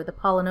do with a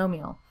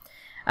polynomial.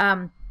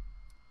 And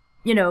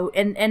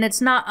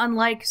it's not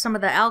unlike some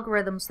of the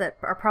algorithms that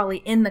are probably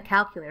in the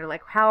calculator,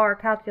 like how our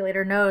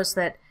calculator knows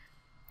that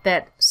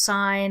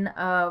sine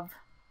of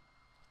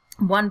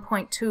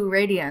 1.2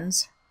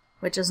 radians,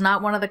 which is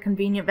not one of the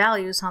convenient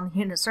values on the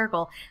unit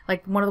circle,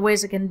 like one of the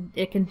ways it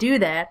can do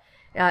that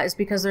is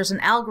because there's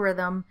an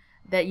algorithm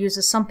that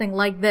uses something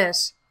like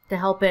this to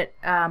help it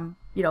kind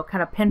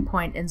of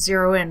pinpoint and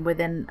zero in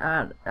within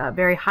a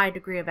very high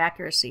degree of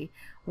accuracy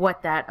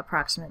what that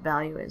approximate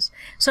value is.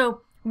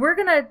 So we're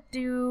going to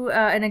do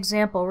an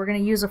example. We're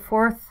going to use a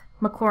fourth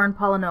Maclaurin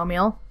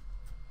polynomial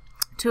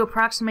to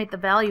approximate the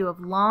value of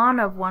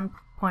ln of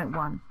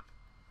 1.1.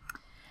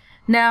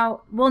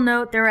 Now, we'll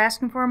note they're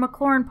asking for a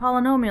Maclaurin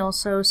polynomial,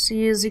 so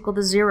c is equal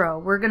to 0.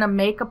 We're going to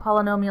make a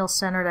polynomial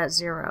centered at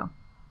 0.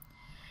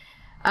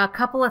 A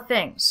couple of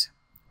things.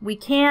 We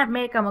can't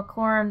make a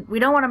Maclaurin, we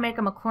don't want to make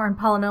a Maclaurin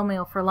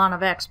polynomial for ln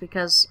of x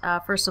because,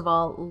 first of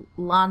all,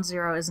 ln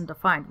 0 isn't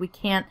defined. We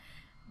can't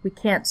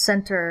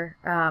center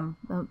a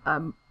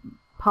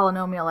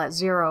polynomial at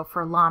 0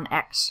 for ln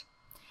x.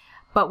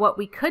 But what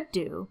we could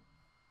do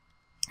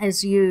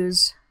is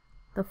use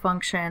the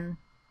function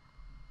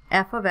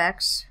f of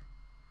x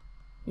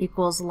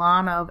equals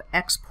ln of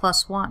x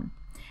plus 1.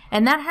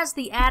 And that has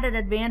the added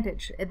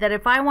advantage that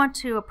if I want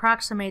to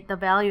approximate the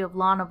value of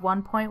ln of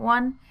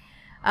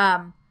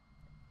 1.1,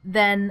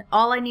 then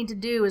all I need to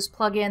do is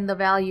plug in the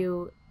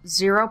value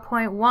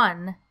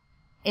 0.1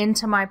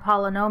 into my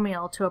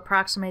polynomial to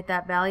approximate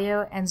that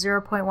value, and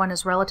 0.1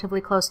 is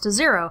relatively close to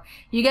 0.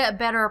 You get a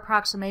better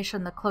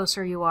approximation the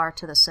closer you are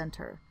to the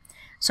center.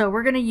 So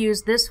we're going to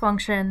use this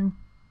function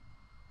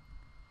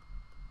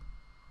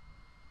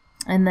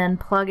and then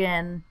plug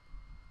in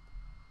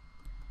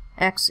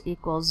x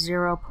equals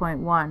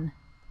 0.1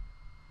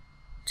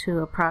 to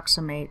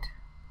approximate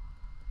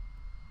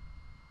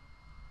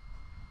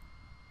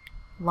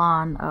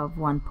ln of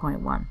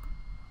 1.1.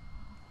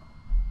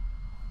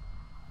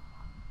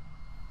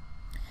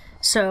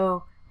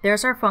 So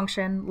there's our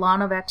function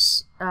ln of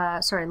x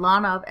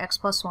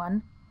plus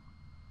 1.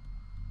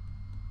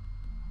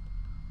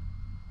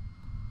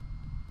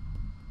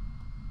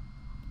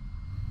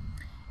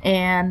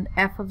 And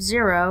f of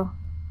 0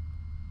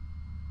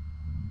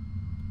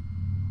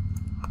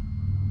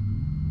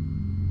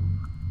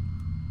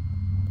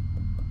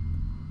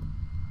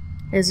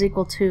 is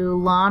equal to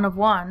ln of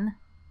 1,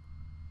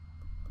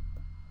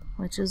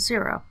 which is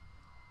 0.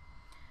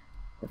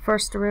 The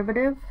first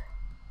derivative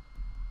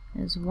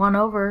is 1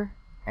 over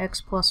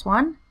x plus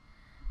 1.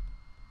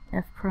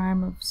 F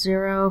prime of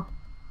 0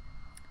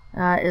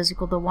 is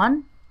equal to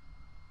 1.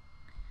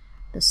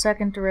 The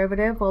second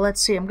derivative, well, let's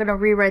see, I'm going to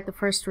rewrite the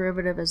first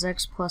derivative as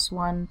x plus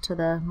 1 to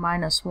the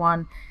minus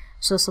 1.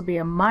 So this will be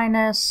a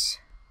minus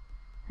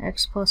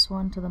x plus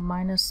 1 to the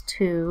minus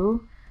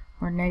 2,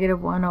 or negative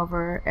 1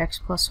 over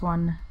x plus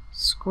 1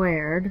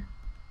 squared.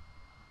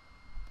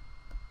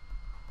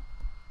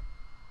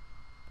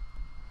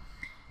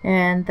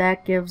 And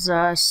that gives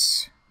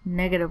us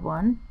negative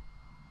 1.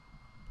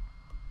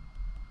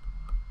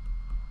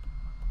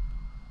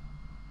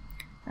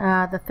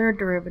 The third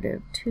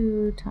derivative,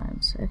 2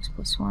 times x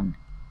plus 1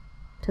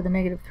 to the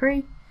negative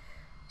 3.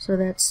 So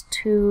that's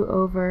 2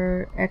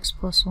 over x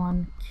plus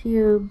 1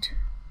 cubed.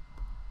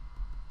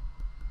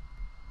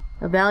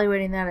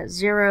 Evaluating that at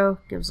 0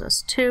 gives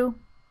us 2.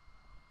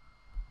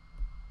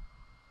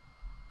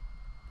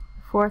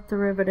 Fourth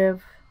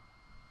derivative,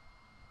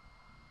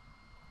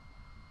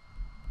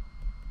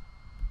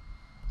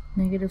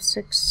 negative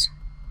 6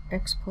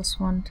 x plus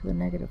 1 to the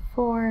negative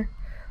 4,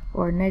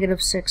 or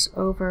negative 6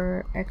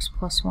 over x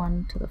plus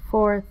 1 to the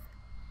 4th.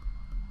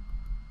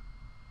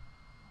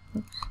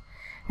 Oops.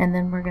 And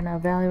then we're going to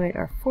evaluate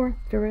our fourth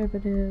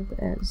derivative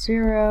at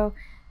 0.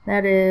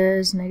 That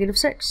is negative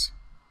 6.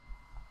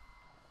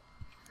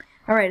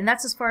 Alright, and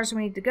that's as far as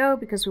we need to go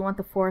because we want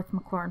the fourth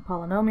Maclaurin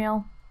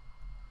polynomial.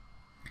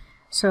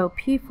 So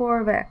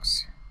P4 of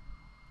x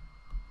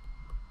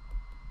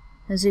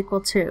is equal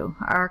to,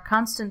 our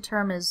constant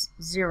term is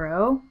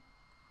 0,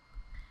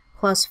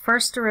 plus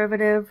first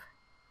derivative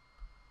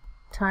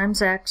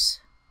times x.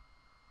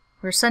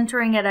 We're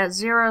centering it at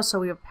 0, so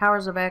we have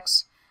powers of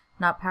x,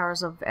 not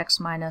powers of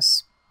x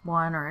minus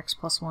 1 or x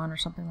plus 1 or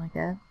something like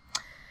that.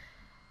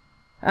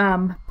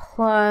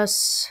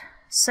 Plus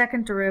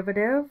second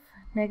derivative,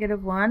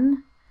 negative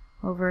 1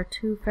 over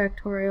 2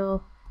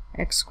 factorial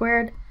x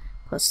squared,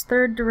 plus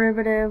third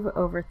derivative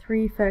over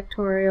 3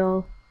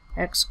 factorial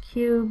x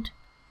cubed,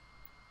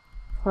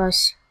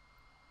 plus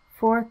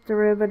fourth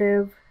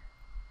derivative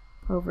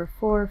over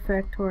 4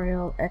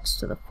 factorial x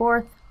to the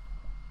 4th.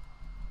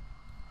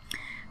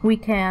 We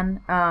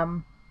can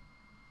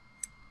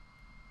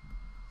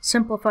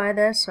simplify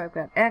this, so I've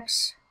got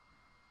x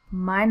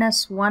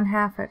minus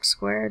 1/2 x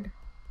squared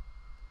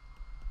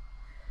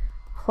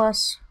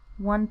plus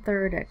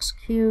 1/3 x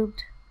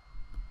cubed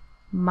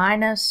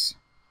minus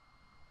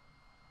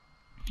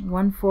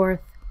 1/4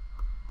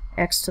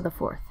 x to the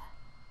 4th.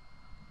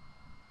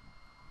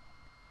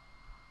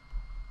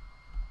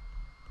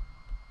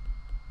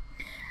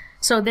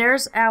 So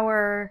there's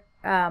our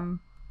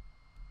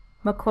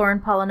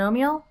Maclaurin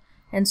polynomial,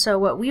 and so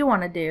what we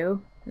want to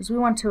do is we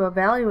want to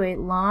evaluate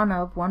ln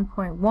of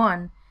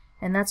 1.1,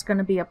 and that's going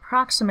to be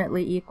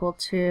approximately equal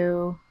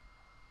to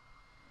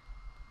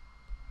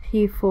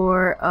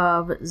P4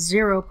 of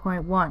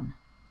 0.1.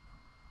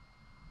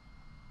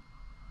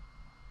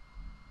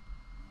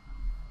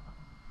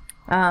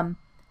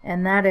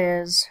 And that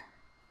is,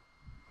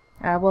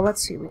 well,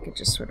 let's see, we could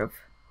just sort of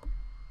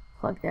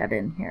plug that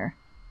in here.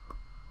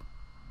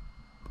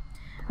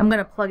 I'm going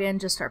to plug in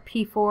just our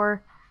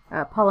P4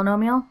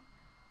 polynomial.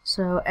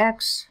 So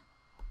x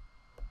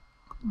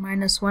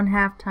minus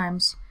 1/2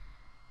 times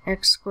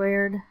x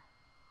squared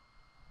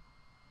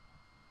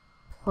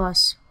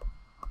plus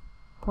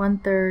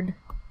 1/3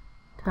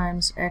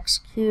 times x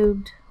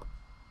cubed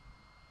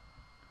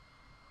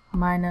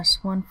minus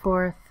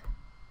 1/4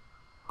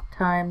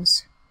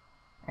 times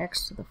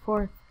x to the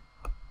 4th.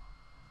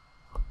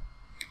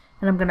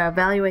 And I'm going to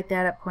evaluate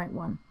that at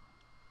 0.1.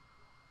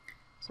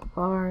 So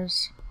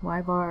bars,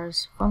 y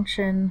bars,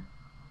 function.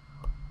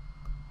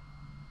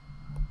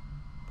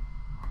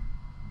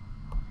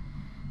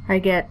 I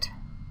get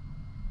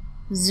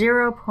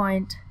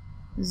 0.0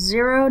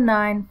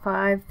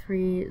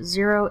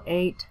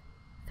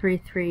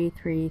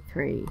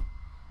 0.0953083333.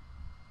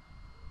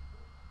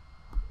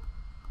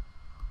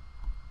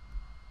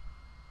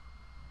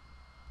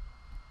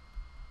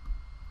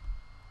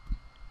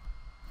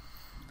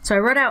 So I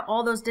wrote out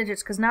all those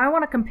digits because now I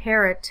want to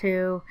compare it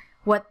to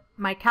what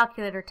my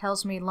calculator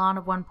tells me ln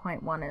of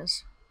 1.1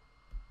 is.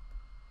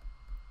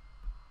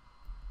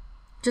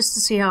 Just to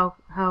see how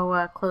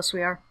close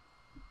we are.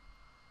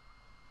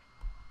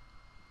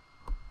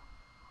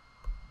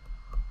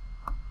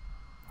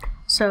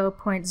 So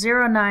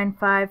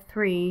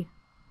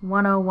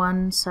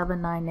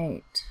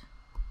 0.0953101798.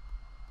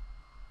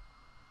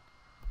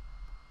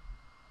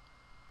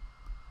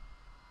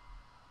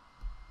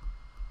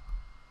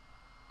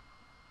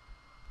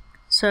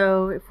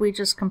 So if we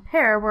just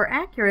compare, we're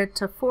accurate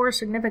to 4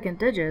 significant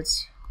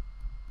digits,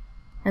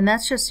 and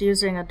that's just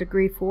using a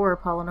degree 4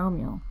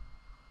 polynomial.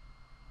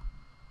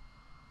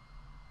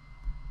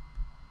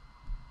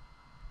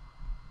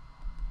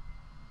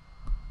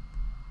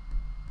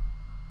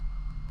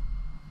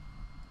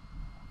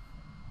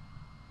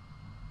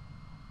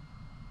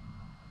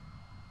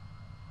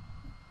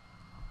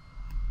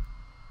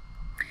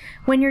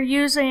 When you're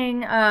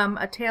using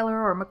a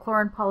Taylor or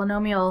Maclaurin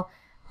polynomial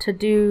to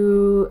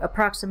do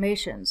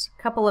approximations,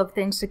 a couple of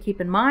things to keep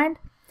in mind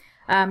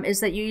is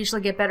that you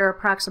usually get better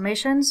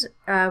approximations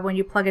when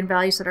you plug in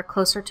values that are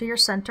closer to your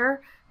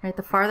center. Right?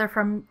 The farther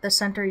from the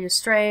center you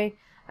stray,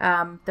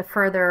 the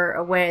further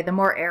away, the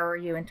more error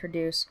you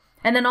introduce.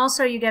 And then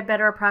also you get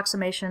better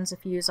approximations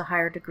if you use a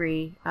higher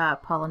degree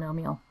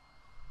polynomial.